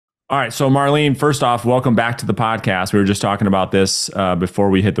All right. So, Marlene, first off, welcome back to the podcast. We were just talking about this before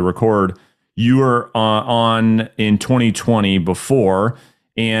we hit the record. You were on in 2020 before.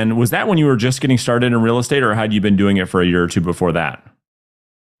 And was that when you were just getting started in real estate, or had you been doing it for a year or two before that?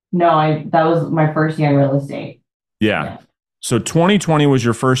 No, I that was my first year in real estate. Yeah. Yeah. So 2020 was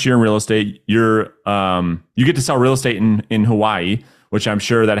your first year in real estate. You get to sell real estate in Hawaii, which I'm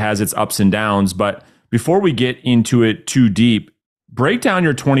sure that has its ups and downs. But before we get into it too deep, break down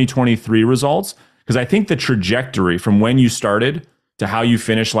your 2023 results, because I think the trajectory from when you started to how you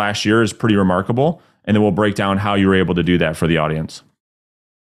finished last year is pretty remarkable. And then we'll break down how you were able to do that for the audience.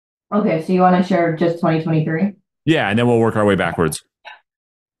 Okay, so you want to share just 2023? Yeah, and then we'll work our way backwards.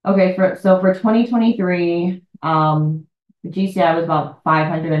 Okay, for 2023, the GCI was about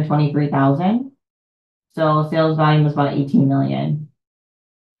 523,000. So sales volume was about 18 million.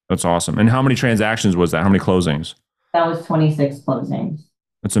 That's awesome. And how many transactions was that? How many closings? That was 26 closings.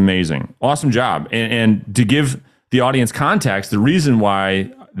 That's amazing. Awesome job. And to give the audience context, the reason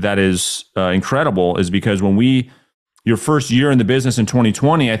why that is incredible is because your first year in the business in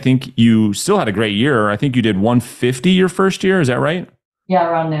 2020, I think you still had a great year. I think you did 150 your first year. Is that right? Yeah,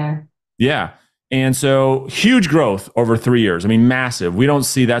 around there. Yeah. And so huge growth over 3 years. I mean, massive. We don't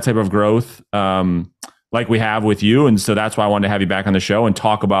see that type of growth like we have with you. And so that's why I wanted to have you back on the show and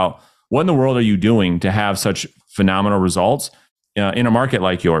talk about what in the world are you doing to have such phenomenal results in a market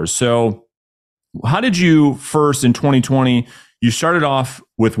like yours. So how did you first in 2020, you started off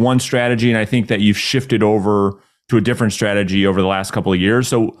with one strategy, and I think that you've shifted over to a different strategy over the last couple of years.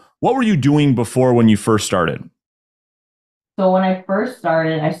 So what were you doing before when you first started? So when I first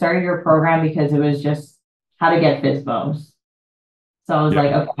started, I started your program because it was just how to get FISBOs. So I was Yeah.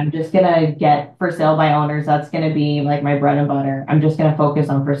 like, okay, I'm just gonna get for sale by owners. That's gonna be like my bread and butter. I'm just gonna focus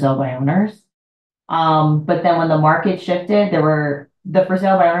on for sale by owners. But then when the market shifted, the for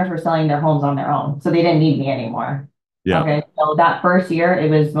sale by owners were selling their homes on their own, so they didn't need me anymore. Yeah. Okay, so that first year, it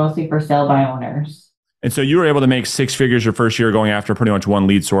was mostly for sale by owners. And so you were able to make six figures your first year going after pretty much one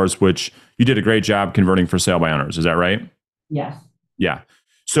lead source, which you did a great job converting for sale by owners. Is that right? Yes. Yeah.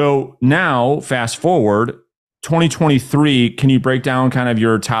 So now, fast forward, 2023, can you break down kind of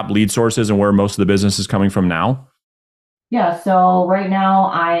your top lead sources and where most of the business is coming from now? Yeah. So right now,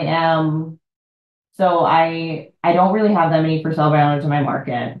 I don't really have that many for sale by owners in my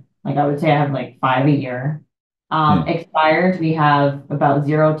market. Like I would say, I have like five a year. Hmm. Expired, we have about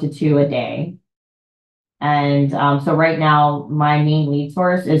 0 to 2 a day. And so right now, my main lead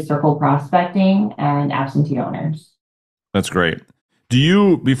source is circle prospecting and absentee owners. That's great. Do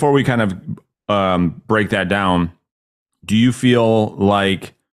you, before we kind of break that down, do you feel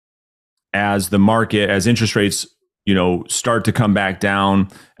like as the market, as interest rates, start to come back down,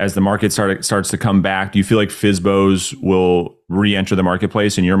 as the market starts to come back, do you feel like FISBOs will re-enter the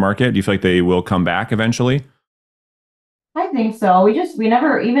marketplace in your market? Do you feel like they will come back eventually? I think so. We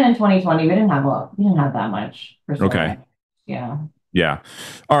never, even in 2020, we didn't have that much for sale Okay. by. Yeah. Yeah.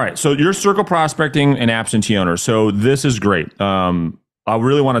 All right. So you're circle prospecting and absentee owner. So this is great. I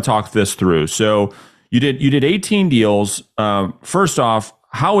really want to talk this through. So you did 18 deals. First off,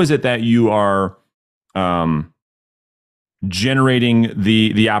 how is it that you are generating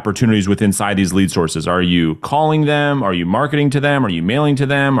the opportunities with inside these lead sources? Are you calling them? Are you marketing to them? Are you mailing to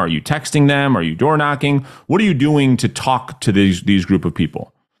them? Are you texting them? Are you door knocking? What are you doing to talk to these group of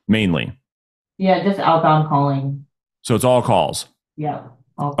people mainly? Yeah, just outbound calling. So it's all calls. Yeah,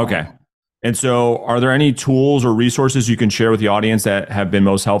 all Okay. calls. And so are there any tools or resources you can share with the audience that have been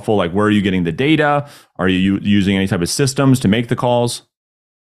most helpful? Like, where are you getting the data? Are you using any type of systems to make the calls?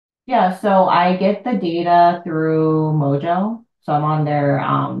 Yeah, so I get the data through Mojo. So I'm on their,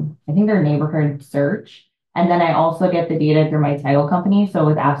 I think their neighborhood search. And then I also get the data through my title company. So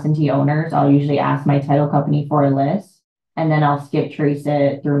with absentee owners, I'll usually ask my title company for a list, and then I'll skip trace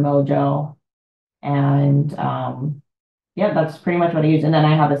it through Mojo. And yeah, that's pretty much what I use. And then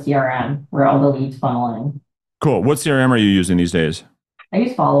I have a CRM where all the leads funnel in. Cool. What CRM are you using these days? I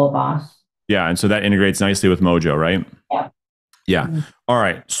use Follow Up Boss. Yeah. And so that integrates nicely with Mojo, right? Yeah. Yeah. Mhm. All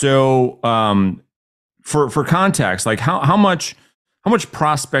right. So for context, like how much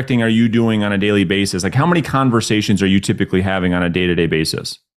prospecting are you doing on a daily basis? Like how many conversations are you typically having on a day-to-day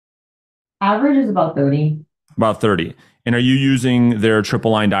basis? Average is about 30. About 30. And are you using their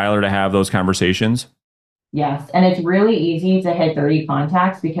triple line dialer to have those conversations? Yes. And it's really easy to hit 30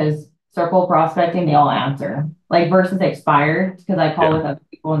 contacts because circle prospecting, they all answer. Like versus expired, because I call Yeah. with other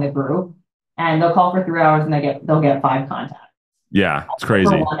people in the group and they'll call for 3 hours and they'll get five contacts. Yeah. It's For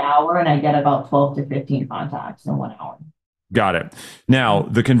crazy. 1 hour and I get about 12 to 15 contacts in 1 hour. Got it. Now,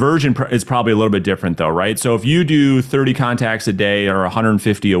 the conversion is probably a little bit different though, right? So if you do 30 contacts a day or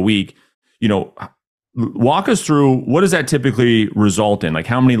 150 a week, you know, walk us through what does that typically result in? Like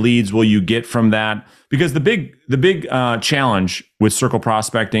how many leads will you get from that? Because the big challenge with circle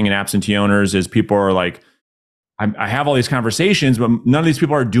prospecting and absentee owners is people are like, I have all these conversations, but none of these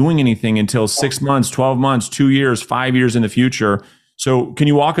people are doing anything until 6 months, 12 months, 2 years, 5 years in the future. So can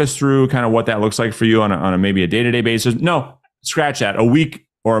you walk us through kind of what that looks like for you on a maybe a day-to-day basis? No, scratch that, a week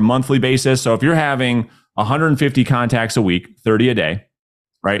or a monthly basis. So if you're having 150 contacts a week, 30 a day,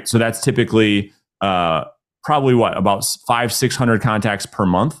 right? So that's typically probably what, about 600 contacts per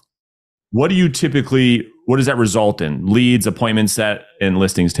month. What does that result in? Leads, appointments set, and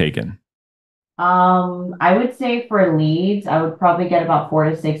listings taken. I would say for leads, I would probably get about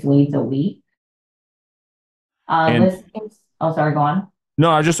 4 to 6 leads a week. And Listings, oh, sorry, go on. no,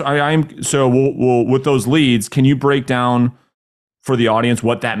 I'm so we'll with those leads, can you break down for the audience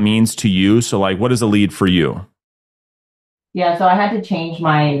what that means to you? So like what is a lead for you? Yeah, so I had to change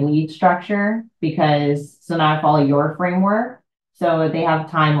my lead structure because so now I follow your framework. So they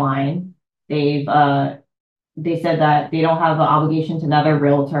have timeline. They said that they don't have an obligation to another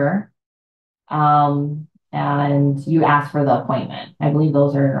realtor. And you ask for the appointment. I believe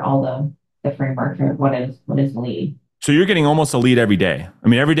those are all the framework for what is lead. So you're getting almost a lead every day. I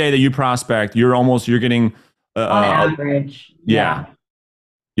mean, every day that you prospect, you're getting On average, yeah. yeah.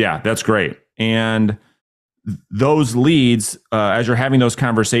 Yeah, that's great. And those leads, as you're having those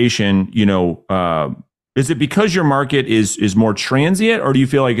conversation, is it because your market is more transient, or do you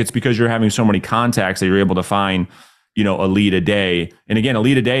feel like it's because you're having so many contacts that you're able to find, a lead a day? And again, a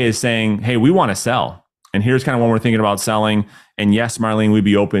lead a day is saying, hey, we want to sell, and here's kind of when we're thinking about selling. And yes, Marlene, we'd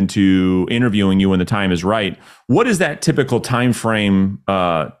be open to interviewing you when the time is right. What does that typical time frame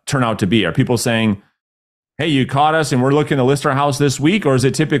turn out to be? Are people saying, hey, you caught us and we're looking to list our house this week? Or is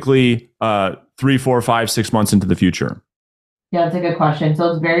it typically 3, 4, 5, 6 months into the future? Yeah, that's a good question.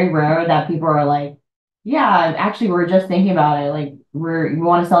 So it's very rare that people are like, yeah, actually, we're just thinking about it. Like, we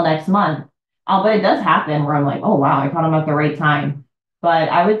want to sell next month. But it does happen where I'm like, oh, wow, I caught them at the right time. But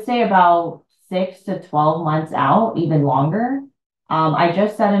I would say about 6 to 12 months out, even longer. I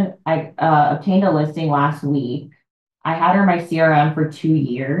obtained a listing last week. I had her in my CRM for 2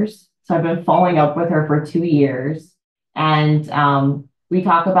 years. So I've been following up with her for 2 years. And you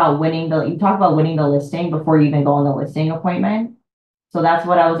talk about winning the listing before you even go on the listing appointment. So that's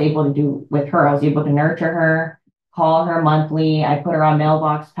what I was able to do with her. I was able to nurture her, call her monthly. I put her on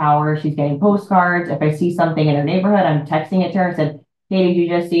mailbox power. She's getting postcards. If I see something in her neighborhood, I'm texting it to her and said, hey, did you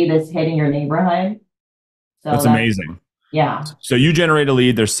just see this hit in your neighborhood? So That's amazing. yeah. So you generate a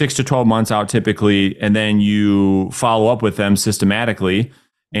lead, they're 6 to 12 months out typically, and then you follow up with them systematically.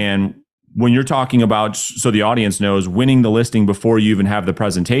 And when you're talking about, so the audience knows, winning the listing before you even have the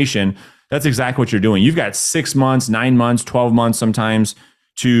presentation, that's exactly what you're doing. You've got 6 months, 9 months, 12 months sometimes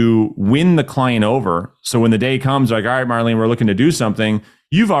to win the client over. So when the day comes, like, all right, Marlene, we're looking to do something,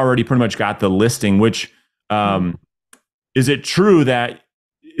 you've already pretty much got the listing, which is it true that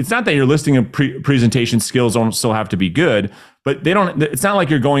it's not that your listing and presentation skills don't still have to be good, but it's not like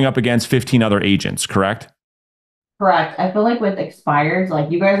you're going up against 15 other agents, correct? Correct. I feel like with expireds,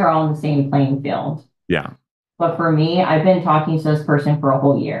 like you guys are all in the same playing field. Yeah. But for me, I've been talking to this person for a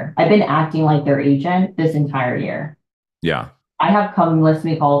whole year. I've been acting like their agent this entire year. Yeah. I have come list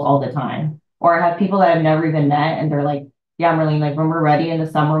me calls all the time. Or I have people that I've never even met and they're like, yeah, Marlene, like when we're ready in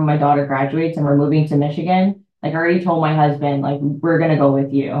the summer when my daughter graduates and we're moving to Michigan, like I already told my husband, like we're gonna go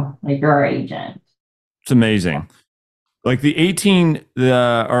with you. Like you're our agent. It's amazing. Like the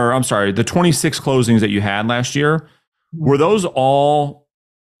 26 closings that you had last year, were those all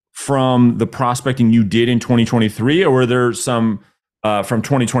from the prospecting you did in 2023, or were there some from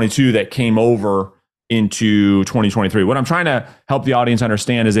 2022 that came over into 2023? What I'm trying to help the audience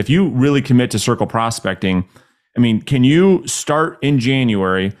understand is if you really commit to circle prospecting, I mean, can you start in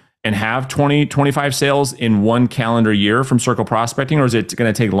January and have 20, 25 sales in one calendar year from circle prospecting, or is it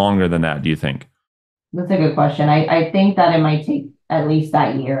going to take longer than that, do you think? That's a good question. I think that it might take at least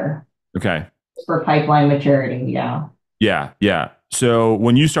that year Okay. for pipeline maturity. Yeah. Yeah. Yeah. So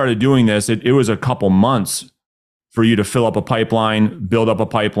when you started doing this, it was a couple months for you to fill up a pipeline, build up a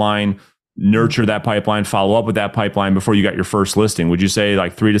pipeline, nurture that pipeline, follow up with that pipeline before you got your first listing. Would you say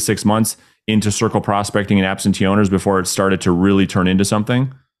like 3 to 6 months into circle prospecting and absentee owners before it started to really turn into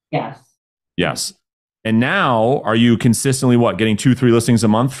something? Yes. Yes. And now are you consistently getting 2, 3 listings a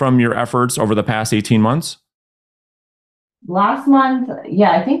month from your efforts over the past 18 months? Last month,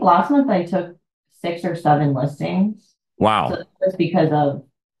 yeah, I think last month I took 6 or 7 listings. So Wow. that's because of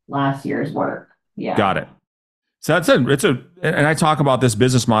last year's work. Got Yeah. it. So and I talk about this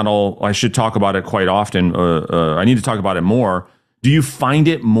business model. I should talk about it quite often. I need to talk about it more. Do you find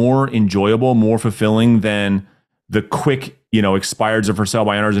it more enjoyable, more fulfilling than the quick, expireds of for sale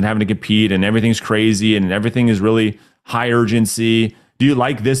by owners and having to compete and everything's crazy and everything is really high urgency? Do you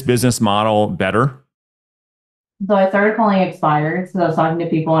like this business model better? So I started calling expired. So I was talking to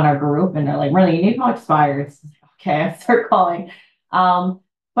people in our group and they're like, really, you need to call expired. Okay, I start calling. Um,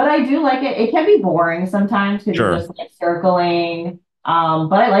 but I do like it. It can be boring sometimes because you're Sure. just like circling. But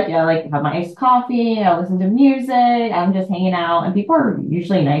I like it. I like to have my iced coffee. I listen to music. I'm just hanging out, and people are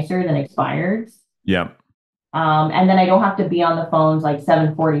usually nicer than expireds. Yeah. And then I don't have to be on the phones like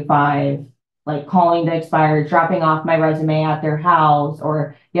 7:45, like calling the expired, dropping off my resume at their house,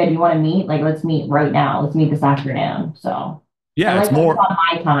 or yeah, do you want to meet? Like, let's meet right now. Let's meet this afternoon. So I Yeah, it's like that it's more. on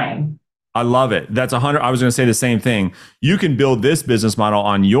my time. I love it. That's 100. I was going to say the same thing. You can build this business model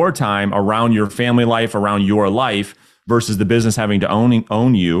on your time, around your family life, around your life, versus the business having to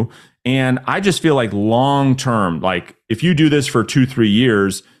own you. And I just feel like long term, like if you do this for 2, 3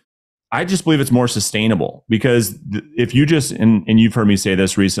 years, I just believe it's more sustainable because if you just, and you've heard me say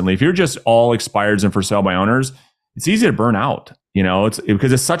this recently, if you're just all expireds and for sale by owners, it's easy to burn out. It's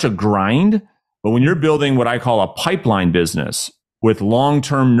because it's such a grind. But when you're building what I call a pipeline business with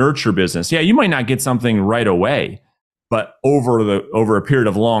long-term nurture business, yeah, you might not get something right away, but over a period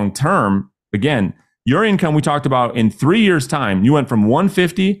of long term, again, your income we talked about in 3 years time, you went from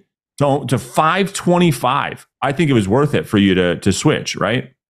 150 to 525. I think it was worth it for you to switch,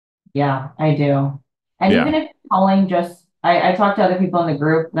 right? Yeah, I do. And Yeah. even if calling just, I talk to other people in the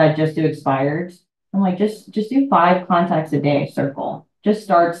group that just do expireds. I'm like, just do 5 contacts a day, circle. Just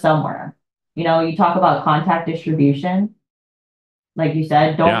start somewhere. You talk about contact distribution. Like you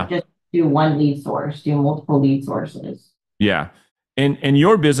said, don't Yeah. just do one lead source, do multiple lead sources. Yeah. And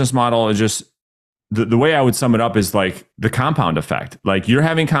your business model is just the way I would sum it up is like the compound effect. Like you're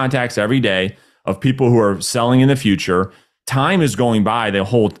having contacts every day of people who are selling in the future. Time is going by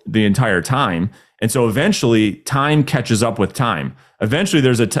the entire time. And so eventually time catches up with time. Eventually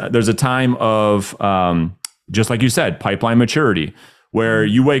there's a time of just like you said, pipeline maturity, where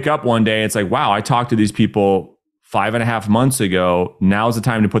you wake up one day, it's like, wow, I talked to these people 5.5 months ago. Now's the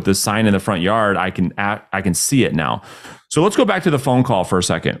time to put this sign in the front yard. I can see it now. So let's go back to the phone call for a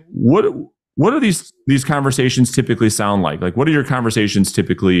second. What are these conversations typically sound like? Like, what are your conversations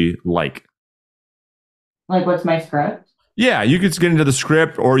typically like? Like, what's my script? Yeah, you could get into the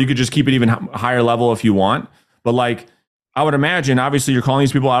script, or you could just keep it even higher level if you want. But like, I would imagine, obviously, you're calling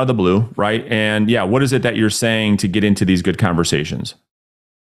these people out of the blue, right? And yeah, what is it that you're saying to get into these good conversations?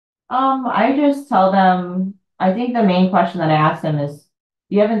 I just tell them, I think the main question that I ask them is,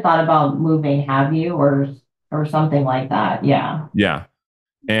 you haven't thought about moving, have you? Or something like that. Yeah. Yeah,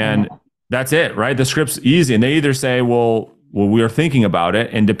 And and that's it, right? The script's easy, and they either say, well, we are thinking about it,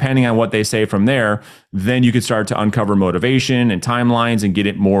 and depending on what they say from there, then you could start to uncover motivation and timelines and get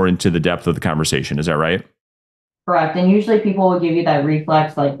it more into the depth of the conversation. Is that right? correct. And usually people will give you that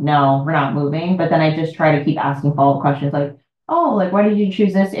reflex, like, no, we're not moving. But then I just try to keep asking follow-up questions like, oh, like, why did you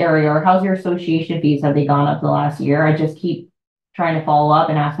choose this area? Or how's your association fees? Have they gone up the last year? I just keep trying to follow up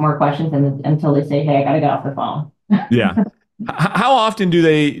and ask more questions until they say, hey, I got to get off the phone. Yeah. How often do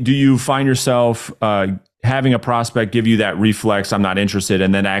you find yourself having a prospect give you that reflex, I'm not interested,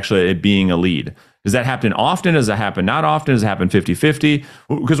 and then actually it being a lead? Does that happen often? Does that happen not often? Does it happen 50-50?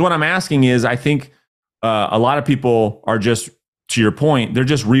 Because what I'm asking is, I think a lot of people are just, to your point, they're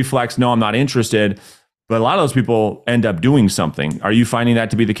just reflex, no, I'm not interested. But a lot of those people end up doing something. Are you finding that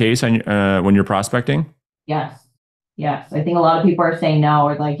to be the case when you're prospecting? Yes. Yes. I think a lot of people are saying no,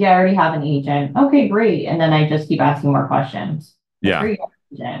 or like, yeah, I already have an agent. Okay, great. And then I just keep asking more questions. That's Yeah, great.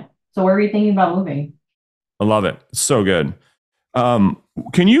 Agent. So where are you thinking about moving? I love it. So good.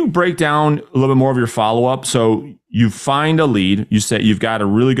 Can you break down a little bit more of your follow up? So you find a lead, you say you've got a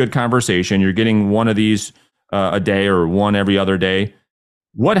really good conversation, you're getting one of these a day or one every other day.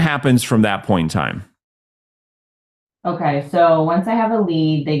 What happens from that point in time? Okay, so once I have a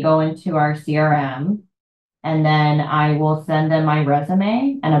lead, they go into our CRM and then I will send them my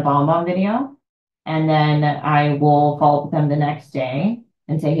resume and a BombBomb video. And then I will follow up with them the next day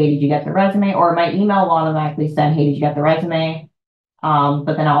and say, hey, did you get the resume? Or my email will automatically send, hey, did you get the resume? But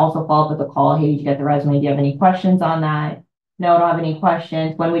then I'll also follow up with a call. Hey, did you get the resume? Do you have any questions on that? No, I don't have any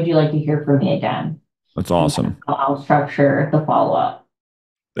questions. When would you like to hear from me again? That's And that's awesome. how I'll structure the follow up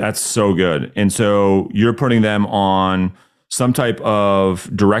That's so good. And so you're putting them on some type of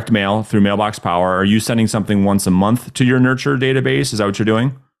direct mail through Mailbox Power. Are you sending something once a month to your nurture database? Is that what you're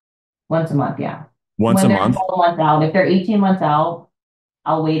doing? once a month. Yeah. Once When a they're month? 12 months out, if they're 18 months out,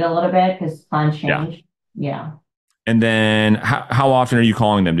 I'll wait a little bit because plans Yeah. change. Yeah. And then how often are you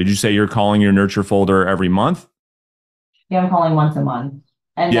calling them? Did you say you're calling your nurture folder every month? Yeah, I'm calling once a month.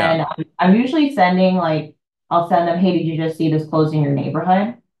 And Yeah. then I'm usually sending like I'll send them, hey, did you just see this closing in your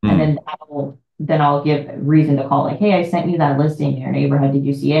neighborhood? And Mm, then I'll give reason to call like, hey, I sent you that listing in your neighborhood. Did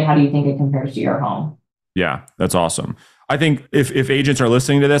you see it? How do you think it compares to your home? yeah, that's awesome. I think if agents are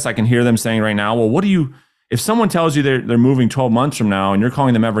listening to this, I can hear them saying right now, well, what do you, if someone tells you they're moving 12 months from now and you're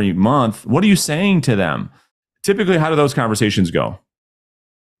calling them every month, what are you saying to them? Typically, how do those conversations go?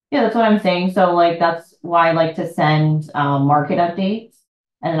 Yeah, that's what I'm saying. So like that's why I like to send market updates.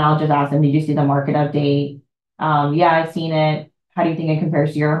 And then I'll just ask them, did you see the market update? Yeah, I've seen it. How do you think it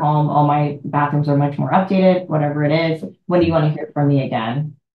compares to your home? Oh, my bathrooms are much more updated, whatever it is. When do you want to hear from me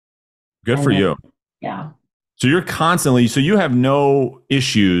again? Good And for then you. yeah. So you're constantly, so you have no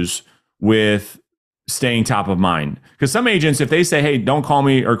issues with staying top of mind. Because some agents, if they say, hey, don't call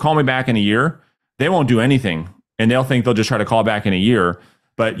me or call me back in a year, they won't do anything. And they'll think they'll just try to call back in a year.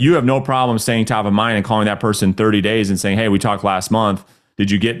 But you have no problem staying top of mind and calling that person 30 days and saying, hey, we talked last month. Did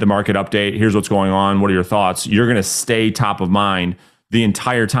you get the market update? Here's what's going on. What are your thoughts? You're going to stay top of mind the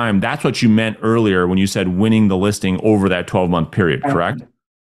entire time. That's what you meant earlier when you said winning the listing over that 12-month period, correct?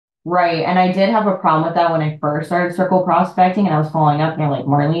 Right. And I did have a problem with that when I first started circle prospecting and I was following up and they're like,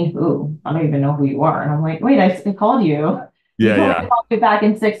 Marlene, who? I don't even know who you are. And I'm like, wait, I called you. You Yeah, told me to yeah, call me back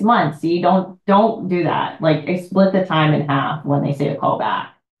in 6 months. See, don't do that. Like I split the time in half when they say to call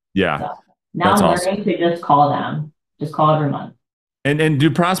back. yeah. So now That's I'm awesome. learning to just call them. Just call every month. And do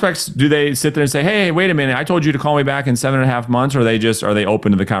prospects, do they sit there and say, hey, wait a minute, I told you to call me back in 7.5 months, or are they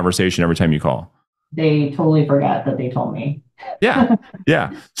open to the conversation every time you call? They totally forget that they told me. Yeah.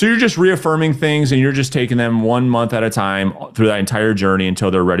 Yeah. So you're just reaffirming things and you're just taking them 1 month at a time through that entire journey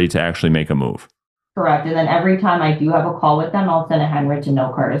until they're ready to actually make a move. Correct. And then every time I do have a call with them, I'll send a handwritten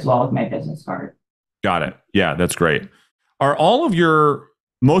note card as well with my business card. Got it. Yeah, that's great. Are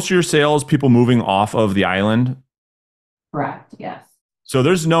most of your sales people moving off of the island? Correct. Yes. So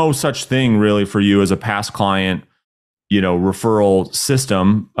there's no such thing really for you as a past client, referral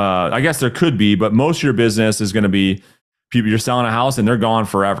system. I guess there could be, but most of your business is going to be people, you're selling a house and they're gone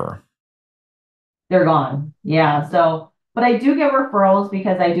forever. They're gone. Yeah. So, but I do get referrals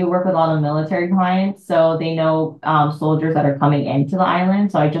because I do work with a lot of military clients. So they know soldiers that are coming into the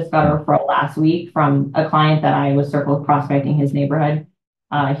island. So I just got a referral last week from a client that I was circle prospecting his neighborhood.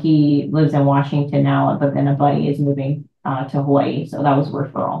 He lives in Washington now, but then a buddy is moving to Hawaii. So that was a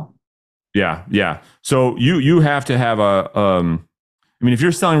referral. Yeah, yeah. So you have to have I mean, if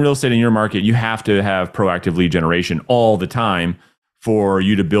you're selling real estate in your market, you have to have proactive lead generation all the time for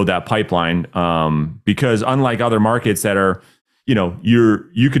you to build that pipeline. Because unlike other markets that are,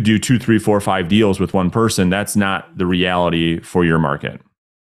 you could do 2, 3, 4, 5 deals with one person. That's not the reality for your market.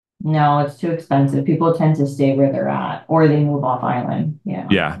 No, it's too expensive. People tend to stay where they're at or they move off island. Yeah.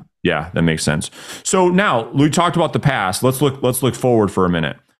 Yeah, yeah, that makes sense. So now we talked about the past. Let's look forward for a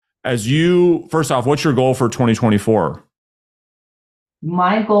minute. First off, what's your goal for 2024?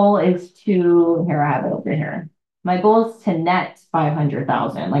 My goal is to, here, I have it over here. My goal is to net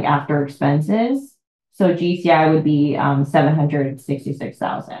 500,000, like after expenses. So GCI would be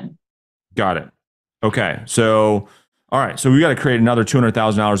 766,000. Got it. Okay. So, all right. So we got to create another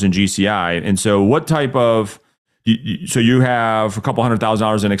 $200,000 in GCI. And so what type of, so you have a couple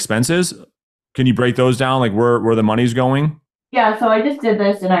 $100,000 in expenses. Can you break those down? Like where the money's going? Yeah, so I just did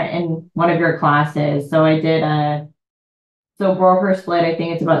this in one of your classes. So I did so broker split, I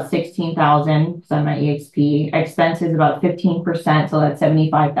think it's about 16,000 on my EXP. Expenses about 15%, so that's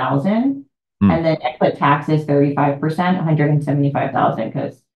 75,000. Hmm. And then I put taxes 35%, 175,000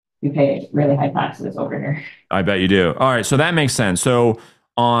 because we pay really high taxes over here. I bet you do. All right. So that makes sense. So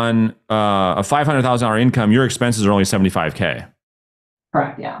on a $500,000 income, your expenses are only 75K.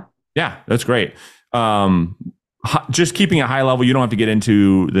 Correct, yeah. Yeah, that's great. Um, just keeping it high level, you don't have to get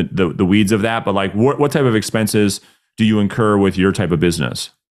into the weeds of that, but like what type of expenses do you incur with your type of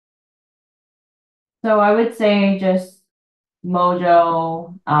business? So I would say just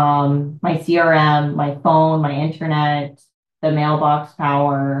Mojo, my CRM, my phone, my internet, the mailbox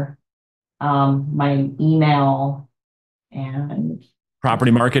power, my email, and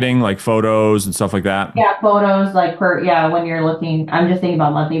Property marketing, like photos and stuff like that. yeah, photos like yeah, when you're looking, I'm just thinking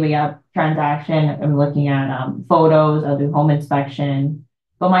about monthly, but yeah, transaction, I'm looking at photos, I'll do home inspection.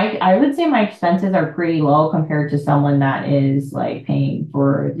 But I would say my expenses are pretty low compared to someone that is like paying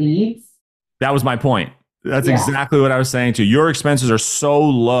for leads. That was my point. That's Yeah. exactly what I was saying to you. Your expenses are so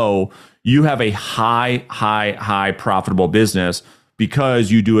low. You have a high profitable business because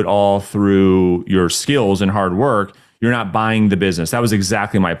you do it all through your skills and hard work. You're not buying the business. That was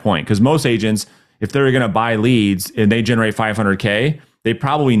exactly my point. Because most agents, if they're going to buy leads and they generate 500K, they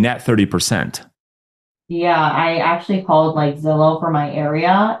probably net 30%. Yeah, I actually called like Zillow for my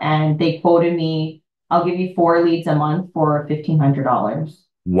area and they quoted me, I'll give you 4 leads a month for $1,500.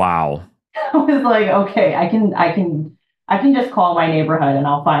 Wow. I was like, okay, I can just call my neighborhood and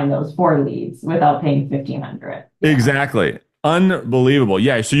I'll find those 4 leads without paying 1,500. Yeah. Exactly. Unbelievable.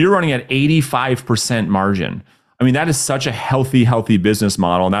 Yeah. So you're running at 85% margin. I mean, that is such a healthy, healthy business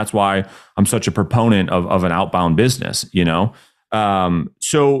model. And that's why I'm such a proponent of an outbound business, you know?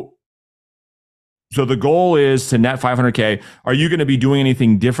 So the goal is to net 500K. Are you going to be doing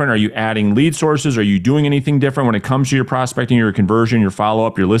anything different? Are you adding lead sources? Are you doing anything different when it comes to your prospecting, your conversion, your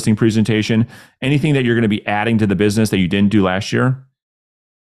follow-up, your listing presentation? Anything that you're going to be adding to the business that you didn't do last year?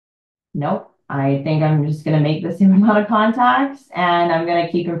 Nope. I think I'm just going to make the same amount of contacts and I'm going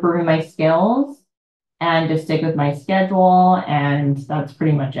to keep improving my skills and just stick with my schedule. And that's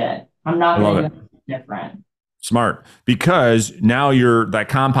pretty much it. I'm not I love going to it. do anything different. Smart. Because now that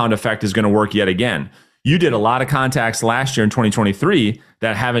compound effect is going to work yet again. You did a lot of contacts last year in 2023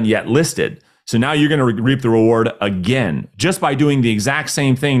 that haven't yet listed. So now you're going to reap the reward again just by doing the exact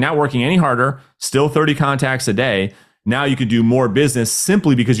same thing, not working any harder, still 30 contacts a day. Now you can do more business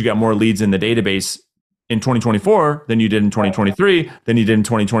simply because you got more leads in the database in 2024 than you did in 2023, than you did in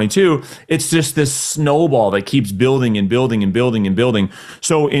 2022. It's just this snowball that keeps building and building and building and building.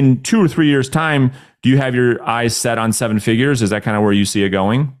 So in 2 or 3 years' time, do you have your eyes set on 7 figures? Is that kind of where you see it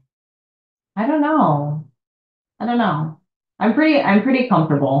going? I don't know. I don't know. I'm pretty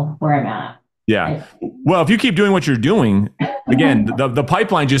comfortable where I'm at. Yeah. I, Well, if you keep doing what you're doing, again, the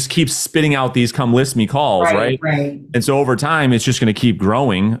pipeline just keeps spitting out these come list me calls, right, right? right. And so over time, it's just going to keep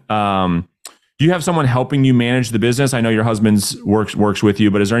growing. Do you have someone helping you manage the business? I know your husband's works with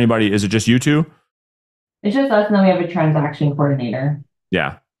you, but is there anybody? Is it just you two? It's just us and then we have a transaction coordinator.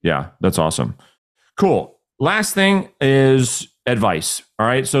 Yeah. Yeah. That's awesome. Cool. Last thing is advice. All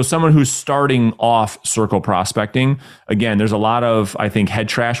right. So someone who's starting off circle prospecting, again, there's a lot of, I think, head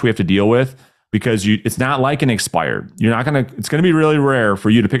trash we have to deal with because it's not like an expired. It's going to be really rare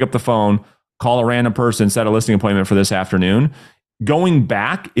for you to pick up the phone, call a random person, set a listing appointment for this afternoon. Going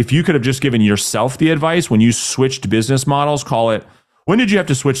back, if you could have just given yourself the advice when you switched business models, call it, when did you have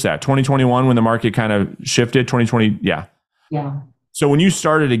to switch that? 2021 when the market kind of shifted? 2020? Yeah. Yeah. So when you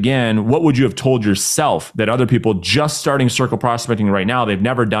started again, what would you have told yourself that other people just starting circle prospecting right now, they've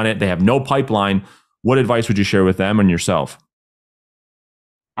never done it, they have no pipeline. What advice would you share with them and yourself?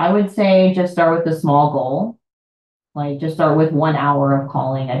 I would say just start with a small goal. Like just start with 1 hour of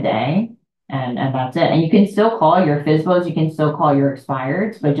calling a day and that's it. And you can still call your FISBOs, you can still call your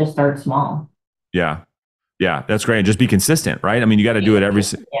expireds, but just start small. Yeah. Yeah. That's great. Just be consistent, right? I mean, you got to do it Yeah. Do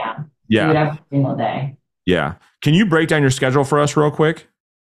it yeah. every single day. Yeah. Can you break down your schedule for us real quick?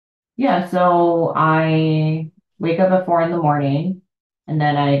 Yeah, so I wake up at 4 in the morning and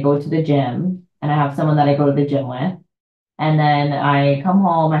then I go to the gym and I have someone that I go to the gym with. And then I come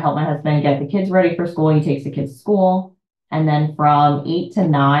home, I help my husband get the kids ready for school. He takes the kids to school. And then from 8 to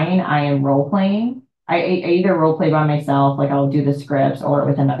 9, I am role playing. I either role play by myself, like I'll do the scripts or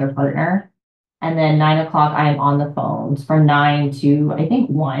with another partner. And then 9 o'clock, I am on the phones. From 9 to I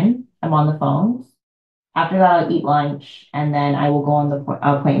think 1, I'm on the phones. After that, I'll eat lunch and then I will go on the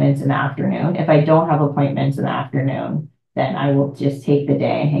appointments in the afternoon. If I don't have appointments in the afternoon, then I will just take the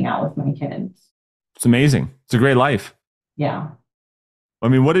day and hang out with my kids. It's amazing. It's a great life. Yeah. I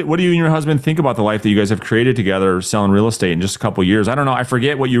mean, what do you and your husband think about the life that you guys have created together selling real estate in just a couple of years? I don't know. I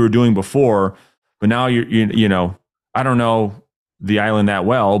forget what you were doing before, but now you know, I don't know the island that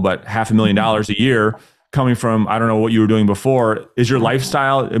well, but $500,000 a year coming from, I don't know what you were doing before. Is your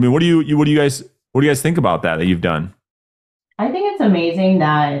lifestyle, I mean, what do you guys think about that you've done? I think it's amazing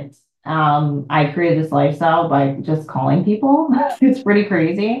that I created this lifestyle by just calling people. It's pretty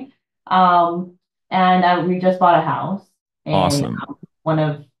crazy. And we just bought a house in Awesome. one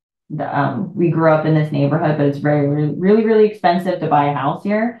of we grew up in this neighborhood, but it's very, really, really, really expensive to buy a house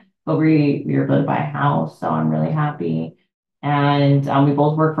here. But we were able to buy a house, so I'm really happy. And we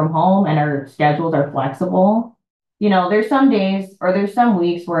both work from home, and our schedules are flexible. You know, there's some days or there's some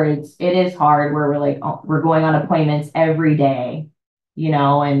weeks where it is hard where we're like, oh, we're going on appointments every day,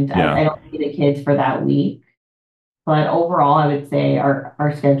 and I Yeah. don't see the kids for that week. But overall, I would say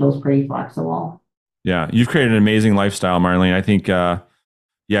our schedule is pretty flexible. Yeah. You've created an amazing lifestyle, Marlene. I think,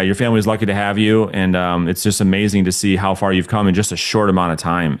 yeah, your family's lucky to have you. And it's just amazing to see how far you've come in just a short amount of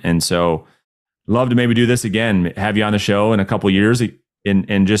time. And so love to maybe do this again, have you on the show in a couple of years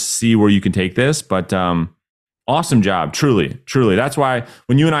and just see where you can take this. But awesome job. Truly, truly. That's why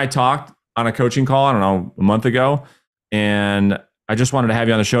when you and I talked on a coaching call, I don't know, a month ago, and I just wanted to have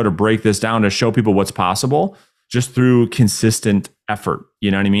you on the show to break this down, to show people what's possible just through consistent effort.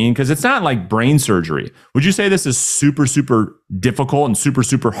 You know what I mean? Because it's not like brain surgery. Would you say this is super, super difficult and super,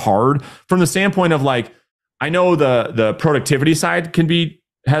 super hard from the standpoint of like, I know the productivity side can be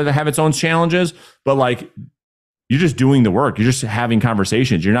have its own challenges, but like you're just doing the work. You're just having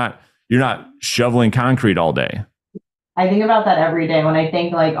conversations. You're not shoveling concrete all day. I think about that every day when I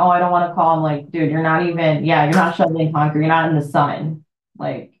think like, oh, I don't want to call. I'm like, dude, you're not even, yeah, you're not shoveling concrete. You're not in the sun.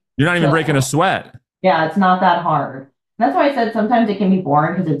 Like, You're not even chill. breaking a sweat. Yeah, it's not that hard. That's why I said sometimes it can be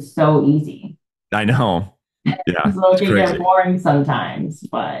boring because it's so easy. I know. Yeah, So it it's can get crazy. boring sometimes,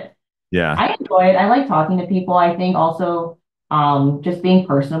 but Yeah, I enjoy it. I like talking to people. I think also just being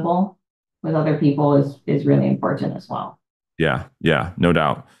personable with other people is really important as well. yeah, no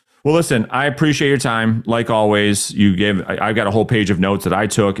doubt. Well, listen, I appreciate your time. Like always, I've got a whole page of notes that I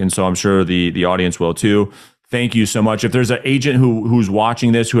took, and so I'm sure the audience will too. Thank you so much. If there's an agent who's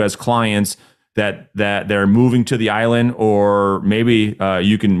watching this who has clients that they're moving to the island, or maybe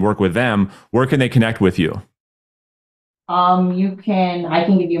you can work with them, where can they connect with you? I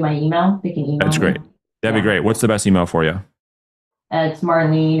can give you my email. They can email That's me. great. That'd be Yeah. great. What's the best email for you? It's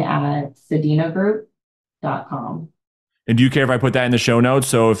Marlene@sedinagroup.com. And do you care if I put that in the show notes?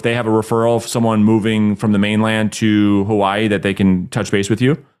 So if they have a referral of someone moving from the mainland to Hawaii, that they can touch base with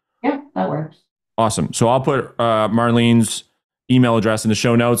you? Yeah, that works. Awesome. So I'll put Marlene's email address in the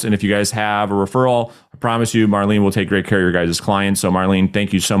show notes. And if you guys have a referral, I promise you, Marlene will take great care of your guys' clients. So Marlene,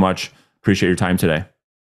 thank you so much. Appreciate your time today.